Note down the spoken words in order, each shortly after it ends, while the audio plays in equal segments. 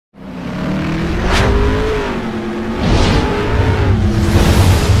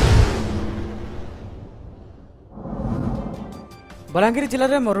बलांगीर जिले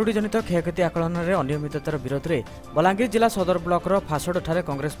में मरुड़ी जनित क्षयक्षति आकलन में अनियमिततार विरोध में बलांगीर जिला सदर ब्लॉकर फासोडठारे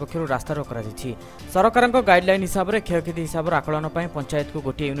कांग्रेस पक्षर रास्तारोक कर सरकार गाइडलाइन हिसाब से क्षयक्षति हिसाब से आकलन पंचायत को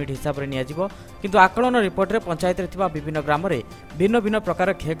गोटे यूनिट हिसाब से निजी आकलन रिपोर्ट में पंचायत विभिन्न ग्राम में भिन्न भिन्न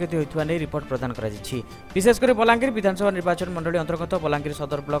प्रकार क्षयक्षति होता नहीं रिपोर्ट प्रदान कर विशेषकर बलांगीर विधानसभा निर्वाचन मंडली अंतर्गत बलांगीर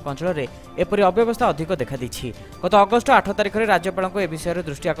सदर ब्लॉक अंचल में एपरी अव्यवस्था अधिक देखादी गत अगस्ट 8 तारिख में राज्यपाल को विषय में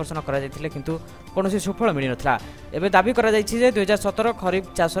दृष्टि आकर्षण किंतु कौन सुफल मिल ना एवं दाबी कर 2017 खरीफ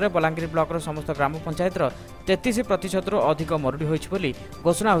चाष में बलांगीर ब्लॉक समस्त ग्राम पंचायत 33% अधिक मरुड़ी होती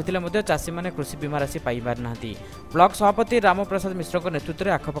घोषणा होते चाषी मैंने कृषि बीमा राशि पाई ना ब्लॉक सभापति राम प्रसाद मिश्र नेतृत्व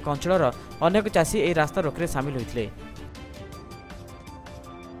में आखपाख अंचल अनेक चाषी यह रास्ता रोकरे सामिल होते।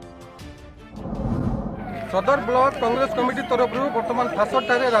 सदर ब्लॉक कांग्रेस कमिटी तरफ बर्तमान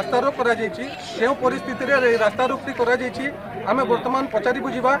फासोडठारे रास्ता रोक कर परिस्थिति में रास्ता रोकटी कर बर्तमान पचारि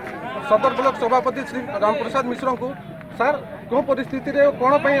बुझा सदर ब्लॉक सभापति श्री राम प्रसाद मिश्र को सर कौन परिस्थिति रे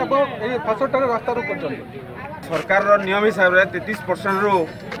कौन पे आप ए फासोडठारे रास्ता रोक कर सरकार नियम हिसाब से 33% रु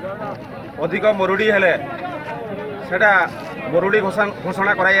अधिक मरुड़ी हेले सेटा मरुड़ी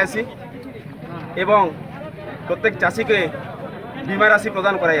घोषणा कराई एवं प्रत्येक चाषी के बीमा राशि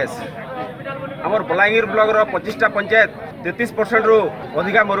प्रदान कराई आमर बलांगीर ब्लॉक 25टा पंचायत 33% रु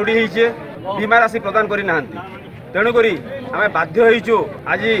अधिका मरुड़ी होइछे बीमा राशि प्रदान करि नाहंती तेणुक आम बाध्य होइछु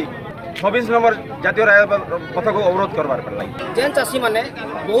आज 26 नंबर जातीय पथ को अवरोध करवार लगी जेन चाषी मैंने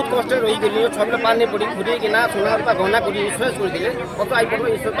बहुत कष्ट रही गली छबले पानी पड़ी खुदी कि सोना रूपा गहना कर इन्सुरांस करदे कत आई पड़ो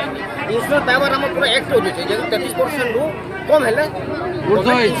इन्सुरांस पाइबार आम पूरा एक्ट हो 33% रु कम हेले ऊर्ध्व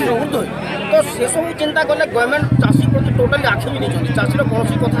तो से सब चिंता कले गवर्नमेंट चाषी प्रति टोटाली आखि भी नहीं चाषीर कौन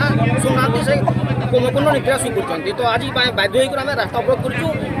कथा शुणुना से कोमकोन निद्रा शुकर तो आज बाध्य होकर आम रास्ता अवरोध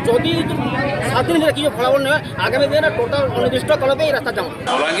करुदी 7 दिन देखिए फलाफल नहीं आगामी दिन टोटाल अनिर्दिष्ट काल पे रास्ता जाऊँ।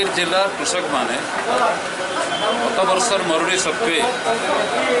 बलांगीर जिला कृषक माने गत वर्षर मरुड़ी सत्वे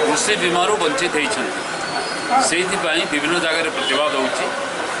कृषि बीमारू वंचित होती विभिन्न जगह प्रतिवाद होती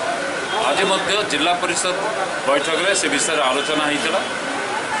आज जिला परिषद बैठक में से विषय आलोचना होता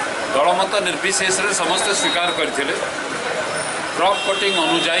दलमत निर्विशेष समस्त स्वीकार करते क्रॉप कटिंग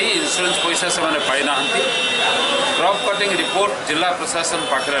अनुजाई इंश्योरेंस पैसा से पाई ना क्रॉप कटिंग रिपोर्ट जिला प्रशासन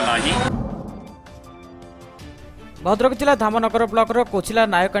पाखे नहीं। भद्रक जिला धामनगर ब्लॉक कोचिला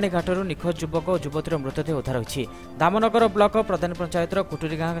नायकाणी घाटू निखोज युवक और युवतीर मृतदेह उद्धार होती धामनगर ब्लॉक प्रधान पंचायत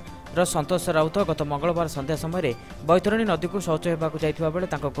कुटुरी गाँव संतोष राउत गत मंगलवार संध्या समय बैतरणी नदी को शौच होगा जाता बेले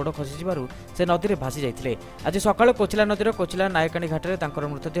गोड़ खसी से नदी में भासी जाते आज सका कोचिला नदीर कोचिला नायकाणी घाटे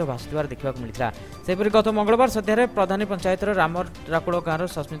मृतदेह भासुवर देखा मिलता सेपरी गत मंगलवार संध्यार प्रधान पंचायत राम राकुल गाँव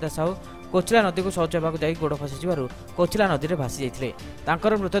सस्मिता साहू कोचिला नदी को शौच होगा जा गोड़ खसी कोचिला नदी में भासी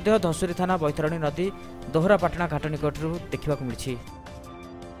जाते मृतदेह धसुरी थाना बैतरणी नदी दोहरापाटना घाट निकट देखा मिली।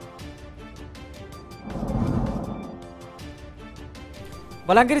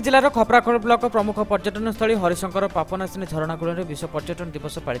 बलांगीर जिलार खपराखोल ब्लॉक प्रमुख पर्यटन स्थली हरिशंकर पापनासिनी झरणाकूल में विश्व पर्यटन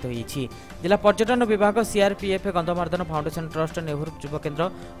दिवस पालित होती जिला पर्यटन विभाग CRPF Gandhamardan foundation trust Nehru युव केन्द्र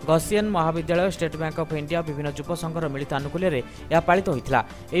गसियन महाविद्यालय स्टेट बैंक ऑफ इंडिया विभिन्न युव संघर मिलित आनुकूल्य यह पालित होता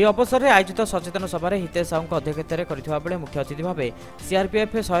यह अवसर में आयोजित सचेतन सभा हितेश साहू अध्यक्षतार कर मुख्य अतिथि भाव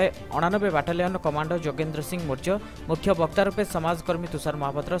CRPF 199 battalion commander Jogendra Singh Maurya मुख्य वक्ता रूपे समाजकर्मी तुषार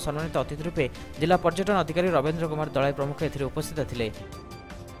महापात्र सम्मानित अतिथि रूपे जिला पर्यटन अधिकारी रवीन्द्र कुमार दलाई प्रमुख एथिरे उपस्थित थिले।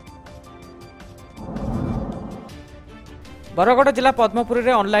 बरगढ़ जिला पद्मपुरी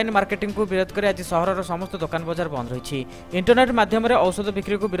में ऑनलाइन मार्केटिंग को विरोध कर आज सहर समस्त दुकान बजार बंद रही इंटरनेट माध्यम औषध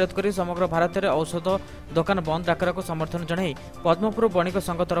बिक्री को विरोध कर समग्र भारत में औषध दुकान बंद डाकर को समर्थन जनाई पद्मपुर बणिक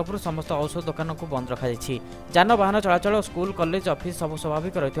संघ तरफ समस्त औषध दुकान को बंद रखा जानवाहन चलाचल स्कूल कॉलेज ऑफिस सब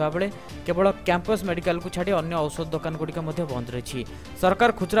स्वाभाविक रही बेले केवल कैंपस मेडिकल को छाड़ी अन्य औषध दुकान गुड़िक बंद रही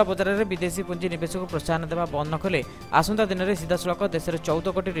सरकार खुचरा बजार में विदेशी पुंजी निवेश को प्रोत्साहन देवा बंद न कले आसंता दिन में सीधासलख देश में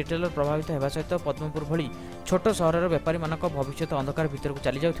 14 कोटी रिटेलर प्रभावित होगा सहित पद्मपुर भली छोट सहर बेपारी भविष्य अंधकार भितर को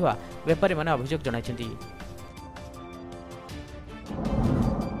चली जाउथुवा व्यापारी माने अभियोग जणाइछन्ती।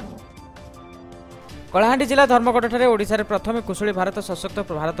 कलाहांडी जिला धर्मगढ़ ओडिशा रे प्रथम कुशली भारत सशक्त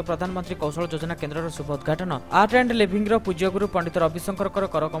भारत प्रधानमंत्री कौशल योजना केन्द्र शुभ उद्घाटन art and living पूज्यगुरु Pandit Ravishankar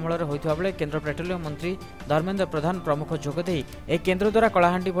करकमल होता बेले केन्द्र पेट्रोलियम मंत्री धर्मेन्द्र प्रधान प्रमुख जोगदे यह केन्द्र द्वारा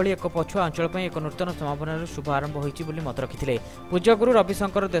कलाहांडी भली एक पछुआ अंचल एक नूतन समापन शुभ आरंभ होती मत रखिते पूज्यगुरु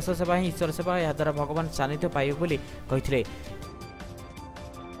रविशंकर देश सेवा ही ईश्वर सेवा या द्वारा भगवान सानिध्य पाइबे कही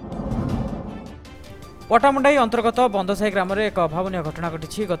पटामुंडाई अंतर्गत बंदसाई ग्राम में एक अभावन घटना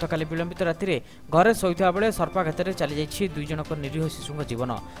घटी गतकाली विलंबित राति घरे शोता बेले सर्पाघात चली जाइए 2 जन निरीह शिशु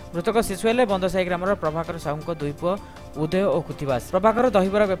जीवन मृतक शिशु हेले बंदसाई ग्राम प्रभाकर साहू 2 पुओ उदय और कृतिवास प्रभाकर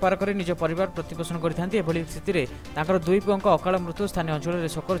दहीबरा बेपार कर निज परिवार प्रतिपोषण करते स्थित में 2 पुओं अकाल मृत्यु स्थानीय अंचल में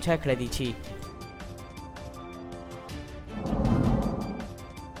शोकर छाया खेल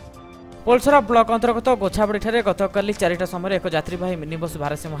पोलसरा ब्लॉक अंतर्गत गोछाबड़ी गतकाली 4टा समय एक यात्रीवाही मिनी बस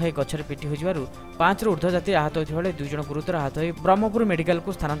भारसाम्य हो गछरे पिटी हो 5 ऊर्ध्व जात्री आहत होता 2 जन गुरुतर आहत हो ब्रह्मपुर मेडिकल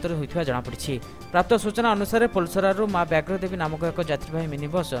को स्थानांतरित होता जमापड़ी। प्राप्त सूचना अनुसार पोलसरारू मां व्याघ्रदेवी नामक एक यात्रीवाही मिनी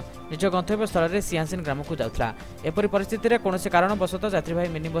बस निज गंतव्य स्थल में सियासिन ग्राम को जाऊला। एपरी परिस्थिति में कौन कारणवशत यात्रीवाही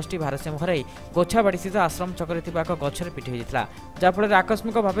मिनी बसटी भारसाम्य हराई गोछाबाड़ी स्थित आश्रम छक एक गछरे पिटी होता जहाँफल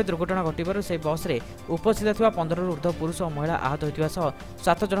आकस्मिक भाव दुर्घटना घटवर से बस में उपस्थित 15 ऊर्ध्व पुरुष और महिला आहत होता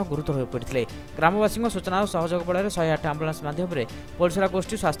 7 जन गुरुतर हो पड़ते। ग्रामवासी सूचना और सहयोग बल 108 आंबुलांस माध्यम पोलसरा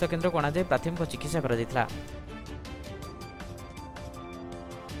गोष्ठी स्वास्थ्य केन्द्र को अणाई प्राथमिक चिकित्सा करा।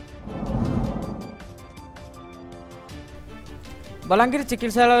 बलांगीर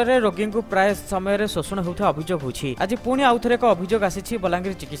चिकित्सालय रोगी को प्राय समय शोषण होता अभियोग होछि। आज पुणी आउ थे एक अभियोग आसी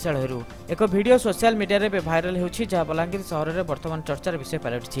बलांगीर चिकित्सालय एक वीडियो सोशल मीडिया रे भाइराल होछि जहाँ बलांगीर सहर में वर्तमान चर्चार विषय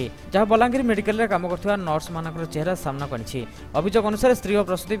पलटि जहाँ बलांगीर मेडिकल रे काम करथिबा नर्स मानकर चेहरा सामना करिछि। अभियोग अनुसार स्त्री और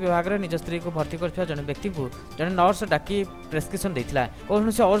प्रसूति विभाग में निज स्त्री को भर्ती करथिबा जने व्यक्ति को जने नर्स डाकी प्रेस्क्रिप्शन देथिला।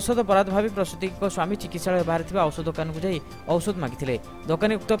 कौनसी औषध बराद भावी प्रसूति को स्वामी चिकित्सालय बाहर थिबा औषध दुकान को जाई औषध मागिथिले।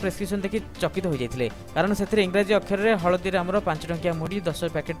 दोकानी उक्त प्रेस्क्रिप्शन देखि चकित हो जाइथिले कारण से इंग्राजी अक्षर में हलदी रामर 5 टंकिया मुड़ी 10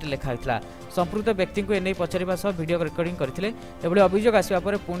 पैकेट लिखा होता। संपृक्त व्यक्ति को एने पचारिबा सह वीडियो रिकॉर्डिंग करथिले। एभली अभियोग आसिबा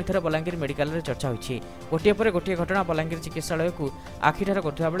परे पुणी थरे बलांगीर मेडिकल रे चर्चा होछि। गोटिए पर गोटिए घटना बलांगीर चिकित्सालय को आखिठार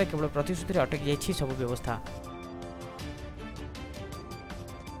करथिबा बेले केवल प्रतिश्रुति अटकी जाइछि सब व्यवस्था।